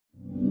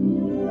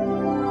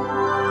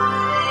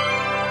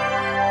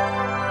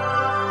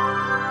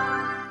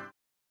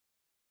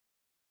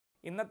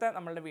ഇന്നത്തെ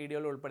നമ്മളുടെ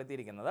വീഡിയോയിൽ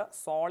ഉൾപ്പെടുത്തിയിരിക്കുന്നത്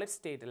സോളിഡ്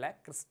സ്റ്റേറ്റിലെ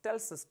ക്രിസ്റ്റൽ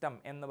സിസ്റ്റം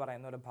എന്ന്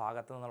പറയുന്ന ഒരു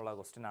ഭാഗത്തു നിന്നുള്ള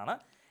ക്വസ്റ്റ്യൻ ആണ്.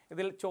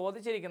 ഇതിൽ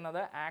ചോദിച്ചിരിക്കുന്നത്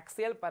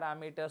axial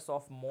parameters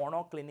of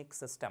monoclinic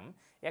system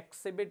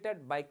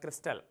exhibited by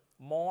crystal.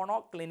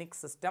 Monoclinic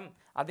system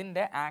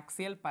അതിൻ്റെ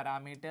ആക്സിയൽ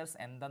പാരാമീറ്റേഴ്സ്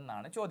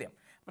എന്തെന്നാണ് ചോദ്യം.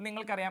 അപ്പം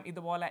നിങ്ങൾക്കറിയാം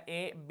ഇതുപോലെ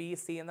എ ബി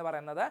സി എന്ന്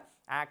പറയുന്നത്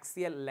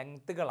ആക്സിയൽ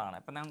ലെങ്ത്തുകളാണ്.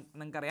 അപ്പം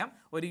നിങ്ങൾക്കറിയാം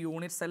ഒരു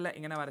യൂണിറ്റ് സെല്ല്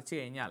ഇങ്ങനെ വരച്ചു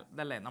കഴിഞ്ഞാൽ,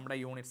 ഇതല്ലേ നമ്മുടെ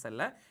യൂണിറ്റ്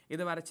സെല്ല്,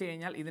 ഇത് വരച്ചു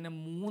കഴിഞ്ഞാൽ ഇതിന്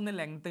 3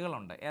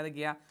 ലെങ്ത്തുകളുണ്ട്.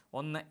 ഏതൊക്കെയാണ്?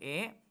 ഒന്ന് എ,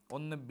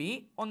 ഒന്ന് ബി,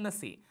 ഒന്ന്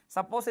സി.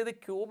 സപ്പോസ് ഇത്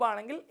ക്യൂബ്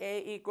ആണെങ്കിൽ A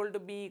equal to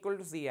B equal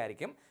to C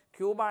ആയിരിക്കും.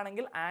 ക്യൂബ്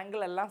ആണെങ്കിൽ ആംഗിൾ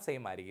എല്ലാം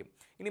സെയിം ആയിരിക്കും.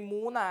 ഇനി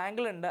 3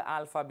 ആംഗിൾ ഉണ്ട്,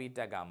 ആൽഫ, ബീറ്റ,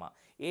 ഗാമ.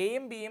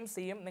 എയും ബിയും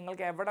സിയും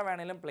നിങ്ങൾക്ക് എവിടെ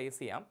വേണമെങ്കിലും പ്ലേസ്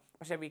ചെയ്യാം.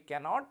 പക്ഷേ we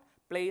cannot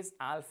place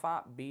alpha,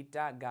 beta,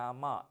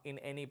 gamma in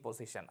any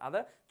position. അത്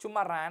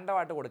ചുമ്മാ റാൻഡം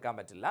ആയിട്ട് കൊടുക്കാൻ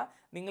പറ്റില്ല.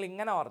 നിങ്ങൾ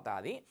ഇങ്ങനെ ഓർത്താൽ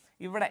മതി,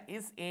 ഇവിടെ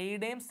ഇസ്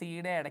എയുടെയും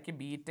സിയുടെയും ഇടയ്ക്ക്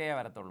ബീറ്റയെ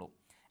വരത്തുള്ളൂ.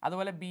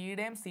 അതുപോലെ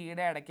ബിയുടെയും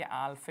സിയുടെ ഇടയ്ക്ക്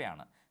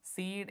ആൽഫയാണ്.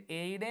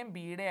 എയുടെയും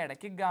ബിയുടെയും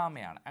ഇടയ്ക്ക്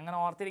ഗാമയാണ്. അങ്ങനെ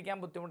ഓർത്തിരിക്കാൻ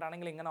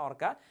ബുദ്ധിമുട്ടാണെങ്കിൽ ഇങ്ങനെ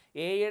ഓർക്കുക,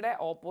 എയുടെ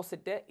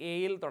ഓപ്പോസിറ്റ്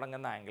എയിൽ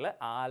തുടങ്ങുന്ന ആംഗിൾ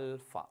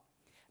ആൽഫ,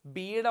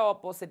 ബിയുടെ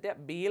ഓപ്പോസിറ്റ്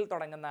ബിയിൽ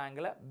തുടങ്ങുന്ന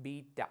ആംഗിൾ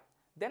ബീറ്റ,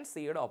 ദെൻ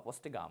സിയുടെ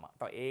ഓപ്പോസിറ്റ് ഗാമ.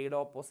 അപ്പോൾ എയുടെ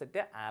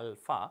ഓപ്പോസിറ്റ്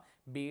ആൽഫ,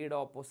 ബിയുടെ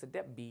ഓപ്പോസിറ്റ്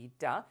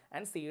ബീറ്റ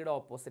ആൻഡ് സിയുടെ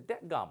ഓപ്പോസിറ്റ്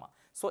ഗാമ.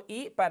 സോ ഈ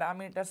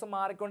പാരാമീറ്റേഴ്സ്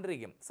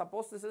മാറിക്കൊണ്ടിരിക്കും.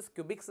 Suppose this is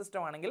cubic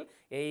system ആണെങ്കിൽ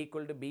A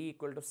equal to B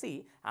equal to C,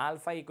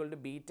 alpha equal to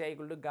beta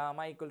equal to gamma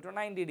equal to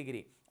 90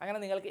 degree. അങ്ങനെ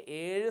നിങ്ങൾക്ക്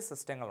 7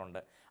 സിസ്റ്റങ്ങളുണ്ട്.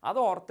 അത്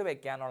ഓർത്ത്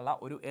വെക്കാനുള്ള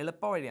ഒരു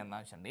എളുപ്പ വഴി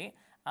എന്താണെന്ന് വെച്ചിട്ടുണ്ടെങ്കിൽ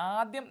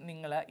ആദ്യം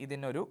നിങ്ങൾ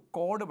ഇതിനൊരു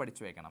കോഡ്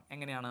പഠിച്ചു വെക്കണം.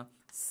 എങ്ങനെയാണ്?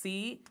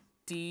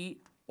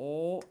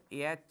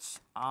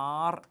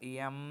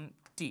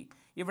 CTOHRMT.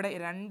 ഇവിടെ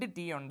 2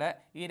 ടി ഉണ്ട്.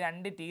 ഈ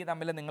 2 ടി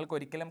തമ്മിൽ നിങ്ങൾക്ക്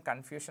ഒരിക്കലും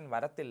കൺഫ്യൂഷൻ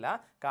വരത്തില്ല.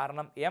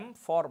 കാരണം എം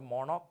ഫോർ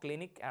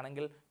മോണോക്ലിനിക്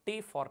ആണെങ്കിൽ ടി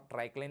ഫോർ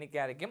ട്രൈക്ലിനിക്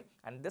ആയിരിക്കും.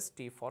 And this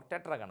T four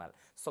tetragonal.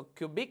 So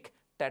cubic,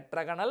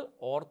 tetragonal,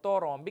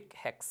 orthorhombic,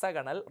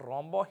 hexagonal,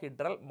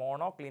 റോംബോഹിഡ്രൽ,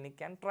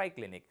 monoclinic and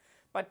triclinic.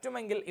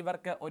 പറ്റുമെങ്കിൽ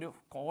ഇവർക്ക് ഒരു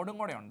കോഡും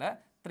കൂടെ ഉണ്ട്,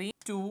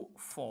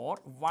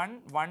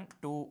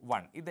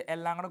 3241121. ഇത്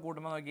എല്ലാം കൂടെ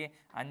കൂട്ടുമ്പോൾ നോക്കി,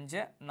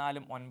 5,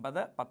 4,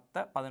 9, 10,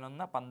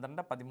 11,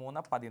 12, 13,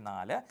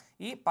 14.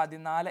 ഈ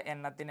 14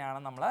 എണ്ണത്തിനാണ്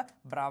നമ്മൾ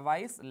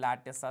ബ്രവൈസ്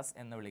ലാറ്റിസസ്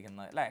എന്ന്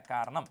വിളിക്കുന്നത്, അല്ലേ?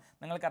 കാരണം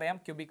നിങ്ങൾക്കറിയാം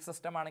ക്യൂബിക്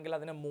സിസ്റ്റം ആണെങ്കിൽ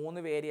അതിന് 3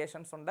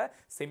 വേരിയേഷൻസ് ഉണ്ട്.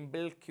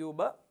 സിമ്പിൾ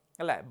ക്യൂബ്,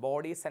 അല്ലേ?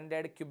 ബോഡി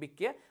സെൻറ്റേഡ്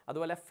ക്യൂബിക്ക്,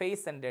 അതുപോലെ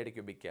ഫേസ് സെൻറ്റേഡ്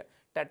ക്യൂബിക്ക്.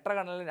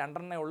 ടെട്രഗണലിൽ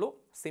 2 ഉള്ളൂ,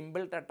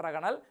 simple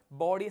tetragonal,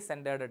 body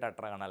centered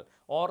tetragonal.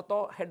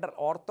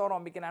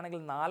 ഓർത്തോറോംബിക്കിനാണെങ്കിൽ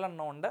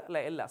 4 ഉണ്ട്,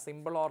 അല്ലേ? ഇല്ല,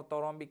 simple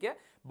ഓർത്തോറോംബിക്ക്,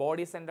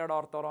 body centered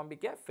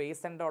ഓർത്തോറോംബിക്ക്,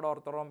 face centered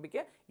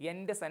ഓർത്തോറോംബിക്ക്,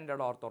 end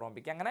centered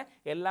ഓർത്തോറോംബിക്ക്. അങ്ങനെ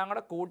എല്ലാം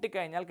കൂടെ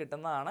കൂട്ടിക്കഴിഞ്ഞാൽ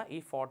കിട്ടുന്നതാണ് ഈ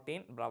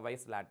 14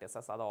 ബ്രവൈസ്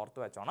ലാറ്റിസസ്. അത് ഓർത്ത്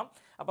വെച്ചോണം.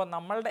 അപ്പോൾ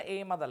നമ്മളുടെ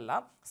എയിം അതല്ല.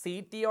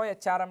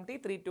 CTOHRMT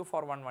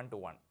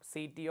 3241121,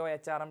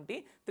 CTOHRMT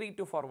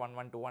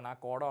 3241121. ആ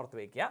കോഡ് ഓർത്ത്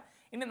വയ്ക്കുക.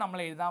 ഇനി നമ്മൾ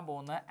എഴുതാൻ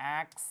പോകുന്നത്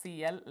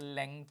ആക്സിയൽ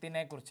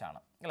ലെങ്ത്തിനെ കുറിച്ചാണ്,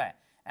 അല്ലേ?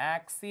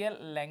 ആക്സിയൽ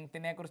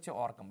ലെങ്ത്തിനെ കുറിച്ച്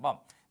ഓർക്കുമ്പം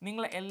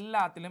നിങ്ങൾ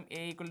എല്ലാത്തിലും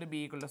A equal to B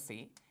equal to C,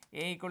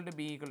 A equal to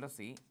B equal to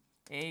C,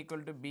 A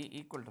equal to B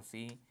equal to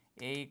C,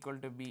 A equal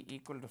to B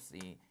equal to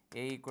C,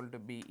 A equal to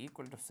B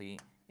equal to C,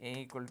 A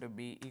equal to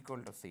B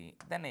equal to C,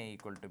 then A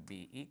equal to B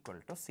equal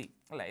to C,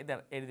 അല്ലേ? ഇത്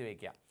എഴുതി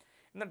വയ്ക്കുക.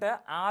 എന്നിട്ട്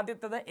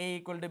ആദ്യത്തത് A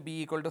equal to B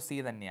equal to C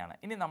തന്നെയാണ്.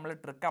 ഇനി നമ്മൾ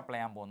trick apply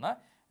ചെയ്യാൻ പോകുന്നത്,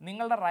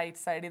 നിങ്ങളുടെ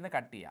റൈറ്റ് സൈഡിൽ നിന്ന്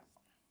കട്ട് ചെയ്യുക.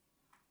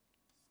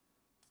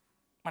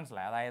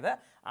 മനസ്സിലായി? അതായത്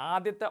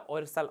ആദ്യത്തെ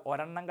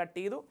ഒരെണ്ണം കട്ട്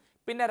ചെയ്തു,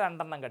 പിന്നെ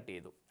 2 കട്ട്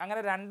ചെയ്തു. അങ്ങനെ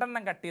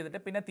 2 കട്ട് ചെയ്തിട്ട്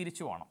പിന്നെ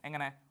തിരിച്ചു പോകണം.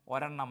 എങ്ങനെ?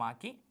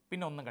 ഒരെണ്ണമാക്കി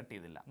പിന്നെ ഒന്നും കട്ട്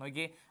ചെയ്തില്ല.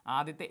 നോക്കിയേ,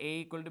 ആദ്യത്തെ A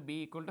equal to B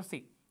equal to C,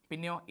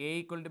 പിന്നെയോ A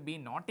equal to B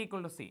not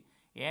equal to C,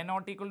 A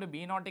not equal to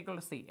B not equal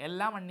to C.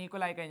 എല്ലാം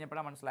അൺഈക്വൽ ആയി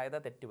കഴിഞ്ഞപ്പോഴാണ് മനസ്സിലായത്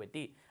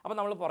തെറ്റുപറ്റി. അപ്പോൾ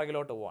നമ്മൾ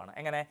പുറകിലോട്ട് പോവാണ്.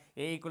 എങ്ങനെ?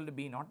 A equal to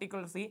B not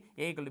equal to C,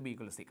 A equal to B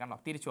equal to C. കണ്ടോ?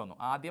 തിരിച്ചു വന്നു.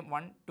 ആദ്യം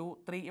 1 2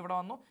 3 ഇവിടെ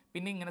വന്നു,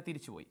 പിന്നെ ഇങ്ങനെ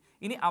തിരിച്ചു പോയി.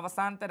 ഇനി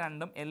അവസാനത്തെ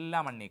 2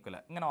 എല്ലാം അൺഈക്വൽ.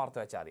 ഇങ്ങനെ ഓർത്ത്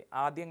വെച്ചാൽ മതി.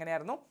 ആദ്യം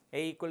എങ്ങനെയായിരുന്നു?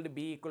 A equal to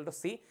B equal to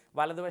C,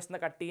 വലതുവശത്ത്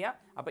കട്ട്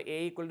ചെയ്യുക. അപ്പോൾ A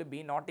equal to B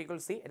not equal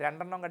C,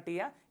 2 cut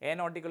ചെയ്യുക. A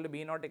not equal to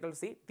B not equal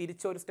C,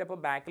 തിരിച്ചൊരു സ്റ്റെപ്പ്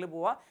ബാക്കിൽ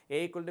പോവുക. A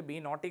equal to B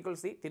not equal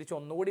C, തിരിച്ച്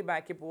ഒന്നുകൂടി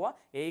ബാക്കിൽ പോവുക.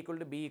 A equal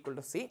to B equal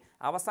to C.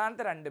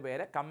 അവസാനത്തെ 2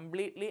 പേര്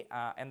കംപ്ലീറ്റ്ലി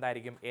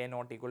എന്തായിരിക്കും? A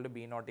not equal to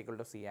B not equal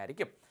to C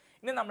ആയിരിക്കും.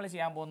 ഇനി നമ്മൾ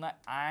ചെയ്യാൻ പോകുന്ന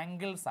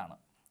ആംഗിൾസ് ആണ്,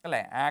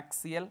 അല്ലേ?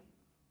 ആക്സിയൽ.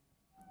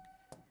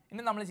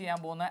 ഇനി നമ്മൾ ചെയ്യാൻ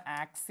പോകുന്ന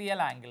ആക്സിയൽ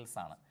ആംഗിൾസ്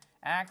ആണ്.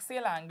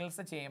 ആക്സിയൽ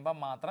ആംഗിൾസ് ചെയ്യുമ്പോൾ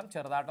മാത്രം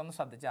ചെറുതായിട്ടൊന്ന്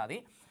ശ്രദ്ധിച്ചാൽ മതി.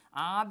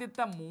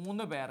 ആദ്യത്തെ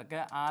 3 പേർക്ക്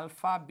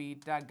alpha,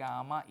 beta,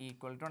 gamma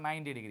equal to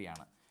 90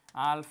 ഡിഗ്രിയാണ്.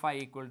 Alpha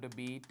equal to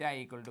beta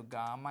equal to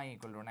gamma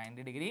equal to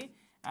 90 degree.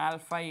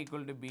 Alpha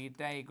equal to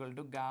beta equal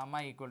to gamma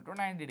equal to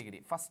 90 degree.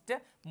 First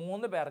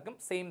 3 പേർക്കും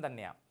സെയിം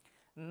തന്നെയാണ്.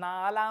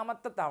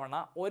 4ാമത്തെ തവണ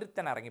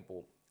ഒരുത്തൻ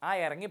ഇറങ്ങിപ്പോവും. ആ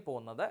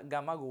ഇറങ്ങിപ്പോകുന്നത്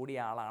ഗമ കൂടിയ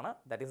ആളാണ്,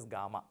 ദാറ്റ് ഈസ്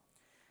ഗാമ.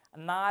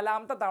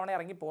 4ാമത്തെ തവണ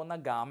ഇറങ്ങിപ്പോകുന്ന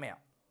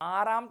ഗാമയാണ്.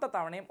 6ാമത്തെ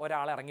തവണയും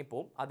ഒരാൾ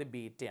ഇറങ്ങിപ്പോവും, അത്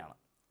ബീറ്റയാണ്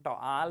കേട്ടോ.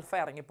 ആൽഫ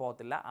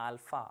ഇറങ്ങിപ്പോകത്തില്ല.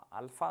 ആൽഫ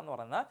എന്ന്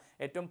പറയുന്നത്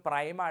ഏറ്റവും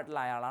പ്രൈമായിട്ടുള്ള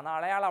അയാളാണ്.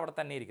 അയാൾ അവിടെ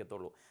തന്നെ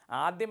ഇരിക്കത്തുള്ളൂ.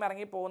 ആദ്യം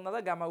ഇറങ്ങിപ്പോകുന്നത്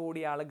ഗമ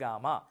കൂടിയ ആൾ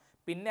ഗാമ,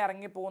 പിന്നെ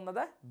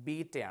ഇറങ്ങിപ്പോകുന്നത്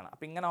ബീറ്റയാണ്.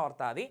 അപ്പം ഇങ്ങനെ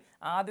ഓർത്താൽ മതി.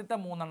 ആദ്യത്തെ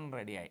 3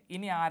 റെഡിയായി.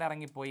 ഇനി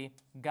ആരിറങ്ങിപ്പോയി?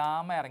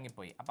 ഗാമ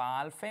ഇറങ്ങിപ്പോയി. അപ്പോൾ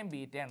ആൽഫയും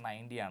ബീറ്റയും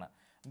 90 ആണ്.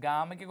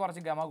 ഗാമയ്ക്ക്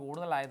കുറച്ച് ഗമ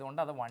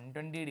കൂടുതലായതുകൊണ്ട് അത്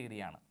 120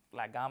 ഡിഗ്രിയാണ്.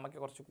 അല്ല, ഗാമയ്ക്ക്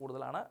കുറച്ച്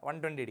കൂടുതലാണ്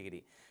 120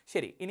 ഡിഗ്രി.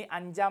 ശരി, ഇനി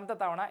അഞ്ചാമത്തെ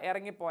തവണ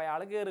ഇറങ്ങിപ്പോയ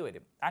ആൾ കയറി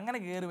വരും. അങ്ങനെ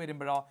കയറി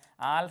വരുമ്പോഴോ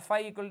alpha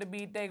equal to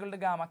beta equal to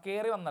gamma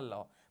കയറി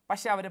വന്നല്ലോ.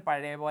 പക്ഷെ അവർ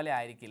പഴയ പോലെ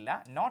ആയിരിക്കില്ല,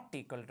 നോട്ട്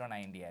ഈക്വൽ ടു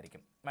 90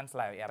 ആയിരിക്കും.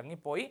 മനസ്സിലായോ?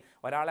 ഇറങ്ങിപ്പോയി,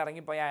 ഒരാൾ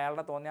ഇറങ്ങിപ്പോയി,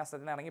 അയാളുടെ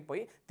തോന്നിയാസത്തിന്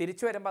ഇറങ്ങിപ്പോയി,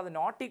 തിരിച്ചു വരുമ്പോൾ അത്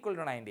നോട്ട് ഈക്വൽ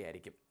ടു 90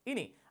 ആയിരിക്കും.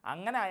 ഇനി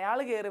അങ്ങനെ അയാൾ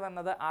കയറി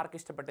വന്നത് ആർക്ക്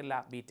ഇഷ്ടപ്പെട്ടില്ല?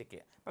 ബീറ്റയ്ക്ക്.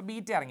 അപ്പോൾ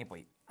ബീറ്റ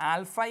ഇറങ്ങിപ്പോയി.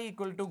 Alpha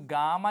equal to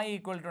gamma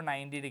equal to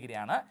 90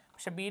 ഡിഗ്രിയാണ്.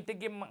 പക്ഷെ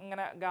ബീറ്റയ്ക്ക്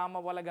ഇങ്ങനെ ഗാമ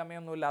പോലെ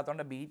ഗമയൊന്നും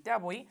ഇല്ലാത്തതുകൊണ്ട് ബീറ്റ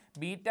പോയി.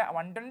 ബീറ്റ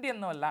 120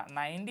 ഒന്നുമല്ല,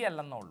 90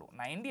 അല്ലെന്നേ ഉള്ളൂ.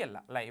 90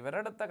 അല്ല,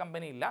 ഇവരുടെ അടുത്ത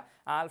കമ്പനി ഇല്ല.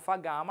 ആൽഫ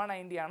ഗാമ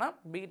 90 ആണ്,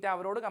 ബീറ്റ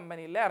അവരോട്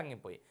കമ്പനി ഇല്ല,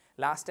 ഇറങ്ങിപ്പോയി.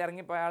 ലാസ്റ്റ്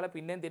ഇറങ്ങിപ്പോയ ആൾ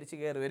പിന്നെയും തിരിച്ച്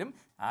കയറി വരും.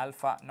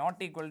 Alpha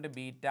not equal to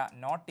beta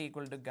not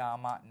equal to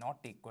gamma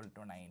not equal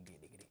to 90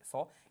 degree. So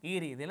ഈ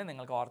രീതിയിൽ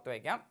നിങ്ങൾക്ക് ഓർത്ത്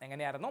വയ്ക്കാം.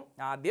 എങ്ങനെയായിരുന്നു?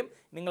 ആദ്യം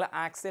നിങ്ങൾ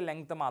ആക്സിൽ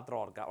ലെങ്ത് മാത്രം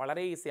ഓർക്കുക.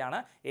 വളരെ ഈസിയാണ്.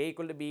 A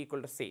equal to B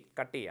equal to C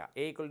cut ചെയ്യുക.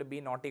 A equal to B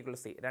not equal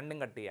to C രണ്ടും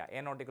കട്ട് ചെയ്യുക.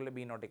 A not equal to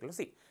B not equal to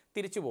C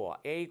തിരിച്ചു പോവുക.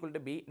 A equal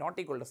to B not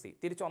equal to C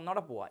തിരിച്ച്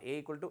ഒന്നോടെ പോവുക. A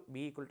equal to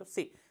B equal to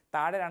C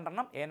താഴെ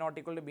രണ്ടെണ്ണം A not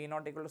equal to B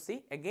not equal to C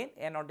again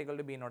A not equal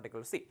to B not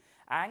equal to C.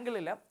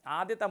 ആംഗിളിൽ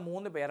ആദ്യത്തെ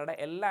 3 പേരുടെ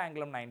എല്ലാ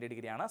ആംഗിളും 90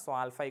 ഡിഗ്രിയാണ്. So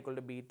alpha equal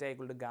to beta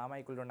equal to gamma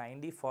equal to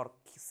 90 four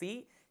C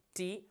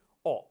T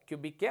O.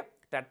 Cubic,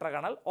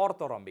 tetragonal,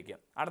 ഓർത്തോറോംബിക്ക്.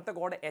 അടുത്ത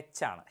code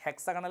H ആണ്.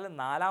 Hexagonal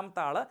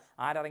നാലാമത്തെ ആൾ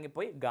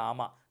ആരിറങ്ങിപ്പോയി?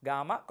 Gamma.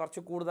 Gamma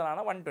കുറച്ച്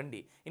കൂടുതലാണ്,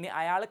 120. ഇനി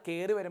അയാൾ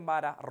കയറി വരുമ്പോൾ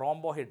ആരാ?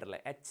 റോംബോഹീഡറിൽ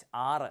എച്ച്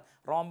 6.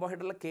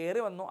 റോംബോഹീഡറിൽ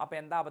കയറി വന്നു. അപ്പോൾ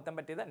എന്താ അബദ്ധം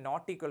പറ്റിയത്?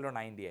 നോട്ട് ഈക്വൽ ടു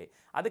 90 ആയി.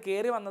 അത്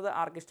കയറി വന്നത്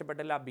ആർക്ക്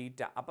ഇഷ്ടപ്പെട്ടില്ല?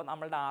 ബീറ്റ. അപ്പോൾ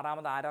നമ്മളുടെ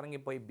ആറാമത്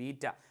ആരിറങ്ങിപ്പോയി?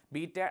 ബീറ്റ.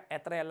 ബീറ്റ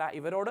എത്രയല്ല?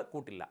 ഇവരോട്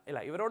കൂട്ടില്ല, ഇല്ല,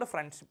 ഇവരോട്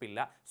ഫ്രണ്ട്ഷിപ്പ് ഇല്ല.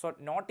 So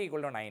not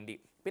equal to 90.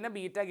 പിന്നെ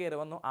ബീറ്റ കയറി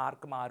വന്നു.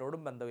 ആർക്കും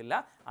ആരോടും ബന്ധമില്ല.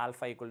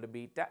 Alpha equal to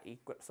beta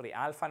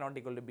alpha not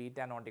equal to beta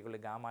not equal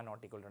to gamma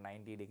not equal to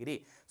 90 degree.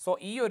 So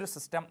ഈ ഒരു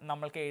സിസ്റ്റം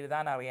നമ്മൾക്ക്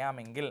എഴുതാൻ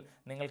അറിയാമെങ്കിൽ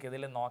നിങ്ങൾക്ക്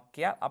ഇതിൽ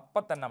നോക്കിയാൽ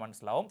അപ്പം തന്നെ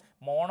മനസ്സിലാവും.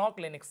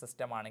 മോണോക്ലിനിക്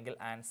സിസ്റ്റം ആണെങ്കിൽ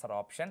ആൻസർ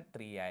ഓപ്ഷൻ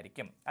 3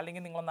 ആയിരിക്കും.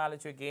 അല്ലെങ്കിൽ നിങ്ങളൊന്ന്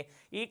ആലോചിച്ച് നോക്കിയേ,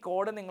 ഈ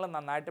കോഡ് നിങ്ങൾ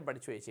നന്നായിട്ട്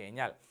പഠിച്ചു വെച്ച്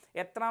കഴിഞ്ഞാൽ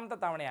എത്രാമത്തെ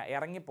തവണയാണ്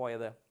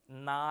ഇറങ്ങിപ്പോയത്?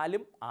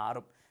 4ഉം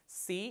 6ഉം.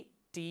 സി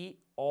ടി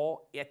ഒ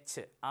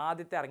എച്ച്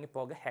ആദ്യത്തെ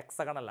ഇറങ്ങിപ്പോക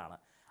ഹെക്സഗണലാണ്.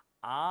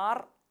 ആർ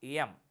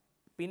എം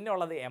പിന്നെ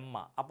ഉള്ളത് എം.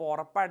 അപ്പോൾ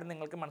ഉറപ്പായിട്ടും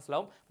നിങ്ങൾക്ക്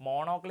മനസ്സിലാവും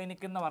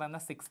മോണോക്ലിനിക് എന്ന് പറയുന്ന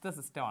 6th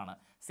സിസ്റ്റമാണ്.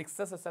 6th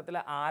സിസ്റ്റത്തിൽ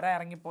ആരാ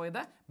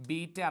ഇറങ്ങിപ്പോയത്?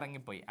 ബീറ്റ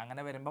ഇറങ്ങിപ്പോയി.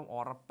 അങ്ങനെ വരുമ്പം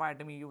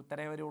ഉറപ്പായിട്ടും ഈ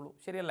ഉത്തരേ വരുള്ളൂ.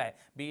 ശരിയല്ലേ?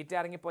 ബീറ്റ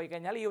ഇറങ്ങിപ്പോയി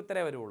കഴിഞ്ഞാൽ ഈ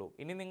ഉത്തരേ വരുള്ളൂ.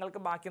 ഇനി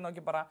നിങ്ങൾക്ക് ബാക്കി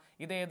നോക്കി പറ,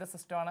 ഇത് ഏത്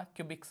സിസ്റ്റമാണ്?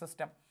 Cubic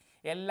system.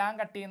 എല്ലാം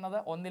കട്ട് ചെയ്യുന്നത്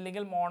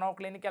ഒന്നില്ലെങ്കിൽ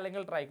മോണോക്ലിനിക്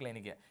അല്ലെങ്കിൽ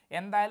ട്രൈക്ലിനിക്.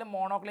 എന്തായാലും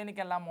മോണോക്ലിനിക്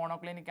അല്ല,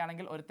 മോണോക്ലിനിക്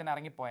ആണെങ്കിൽ ഒരുത്തിന്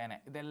ഇറങ്ങിപ്പോയനെ.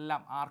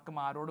 ഇതെല്ലാം ആർക്കും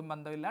ആരോടും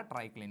ബന്ധമില്ല,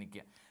 ട്രൈക്ലിനിക്.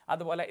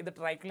 അതുപോലെ ഇത്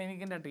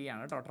ട്രൈക്ലിനിക്കിൻ്റെ ടി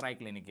ആണ് കേട്ടോ,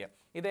 ട്രൈക്ലിനിക്.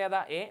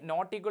 ഇതേതാ? A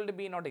not equal to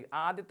B not equal.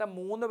 ആദ്യത്തെ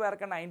 3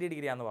 പേർക്ക് 90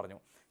 ഡിഗ്രി ആണെന്ന്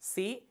പറഞ്ഞു.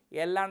 സി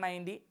എല്ലാം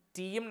 90,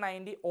 ടിയും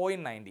 90,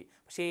 ഒയും 90.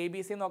 പക്ഷേ എ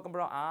ബി സി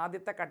നോക്കുമ്പോഴോ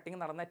ആദ്യത്തെ കട്ടിങ്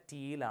നടന്ന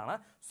ടിയിലാണ്.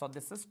 So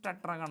this is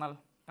tetragonal.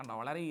 കണ്ടോ,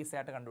 വളരെ ഈസി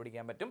ആയിട്ട്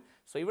കണ്ടുപിടിക്കാൻ പറ്റും.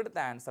 സോ ഇവിടുത്തെ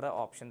ആൻസർ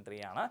ഓപ്ഷൻ 3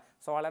 ആണ്.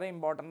 സോ വളരെ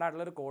ഇമ്പോർട്ടൻ്റ്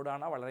ആയിട്ടുള്ളൊരു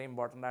കോഡാണ്, വളരെ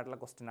ഇമ്പോർട്ടൻ്റ് ആയിട്ടുള്ള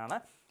ക്വസ്റ്റ്യൻ ആണ്.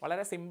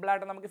 വളരെ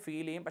സിമ്പിളായിട്ട് നമുക്ക്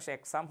ഫീൽ ചെയ്യും, പക്ഷേ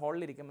എക്സാം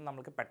ഹോളിൽ ഇരിക്കുമ്പോൾ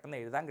നമുക്ക് പെട്ടെന്ന്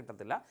എഴുതാൻ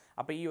കിട്ടത്തില്ല.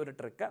 അപ്പോൾ ഈ ഒരു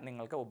ട്രിക്ക്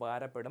നിങ്ങൾക്ക്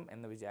ഉപകാരപ്പെടും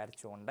എന്ന്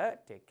വിചാരിച്ചുകൊണ്ട്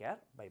ടേക്ക് കെയർ,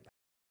 ബൈ ബൈ.